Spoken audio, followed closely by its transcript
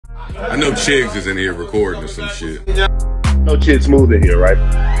I know Chigs is in here recording or some shit. No Chid Smooth in here, right?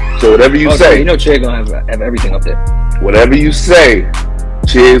 So whatever you say, you know Chig gonna have everything up there. Whatever you say,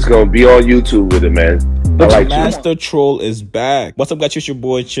 Chid's gonna be on YouTube with it, man. The Master Troll is back. What's up, guys? It's your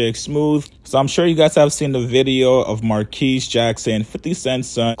boy Chig Smooth. So I'm sure you guys have seen the video of Marquise Jackson, 50 Cent's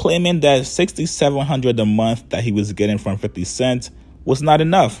son, claiming that $6,700 a month that he was getting from 50 Cent was not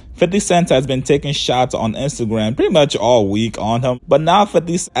enough. 50 Cent has been taking shots on Instagram pretty much all week on him, but now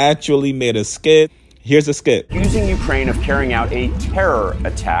 50 actually made a skit. Here's a skit. Accusing Ukraine of carrying out a terror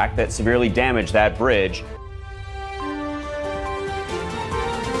attack that severely damaged that bridge.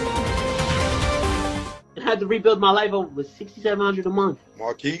 I had to rebuild my life over with $6,700 a month.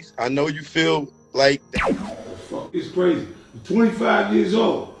 Marquise, I know you feel like that. Fuck, it's crazy. You're 25 years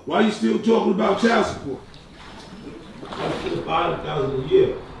old. Why are you still talking about child support? I get $5,000 a year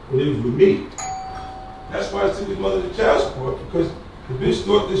when it was with me. That's why I sent his mother to child support, because the bitch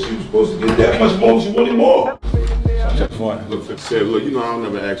thought that she was supposed to get that much more, she wanted more. Look, you know I don't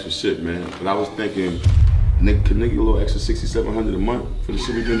never ask for shit, man. But I was thinking, nigga, could nigga get a little extra $6,700 a month for the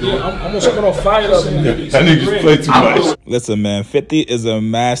shit we been doing? Yeah, I'm almost gonna fire up. That niggas play too much. Listen, man, 50 is a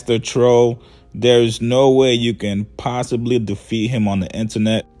master troll. There's no way you can possibly defeat him on the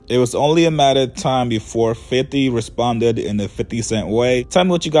internet. It was only a matter of time before 50 responded in the 50 Cent way. Tell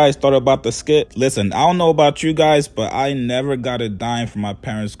me what you guys thought about the skit. Listen, I don't know about you guys, but I never got a dime from my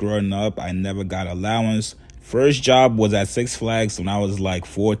parents growing up. I never got allowance. First job was at Six Flags when I was like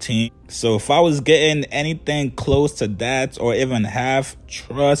 14. So if I was getting anything close to that or even half,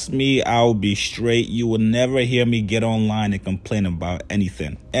 trust me, I'll be straight. You will never hear me get online and complain about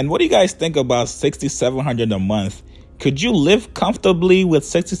anything. And what do you guys think about $6,700 a month? Could you live comfortably with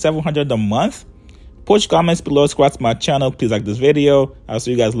 $6,700 a month? Put your comments below, subscribe to my channel. Please like this video. I'll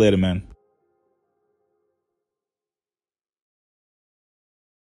see you guys later, man.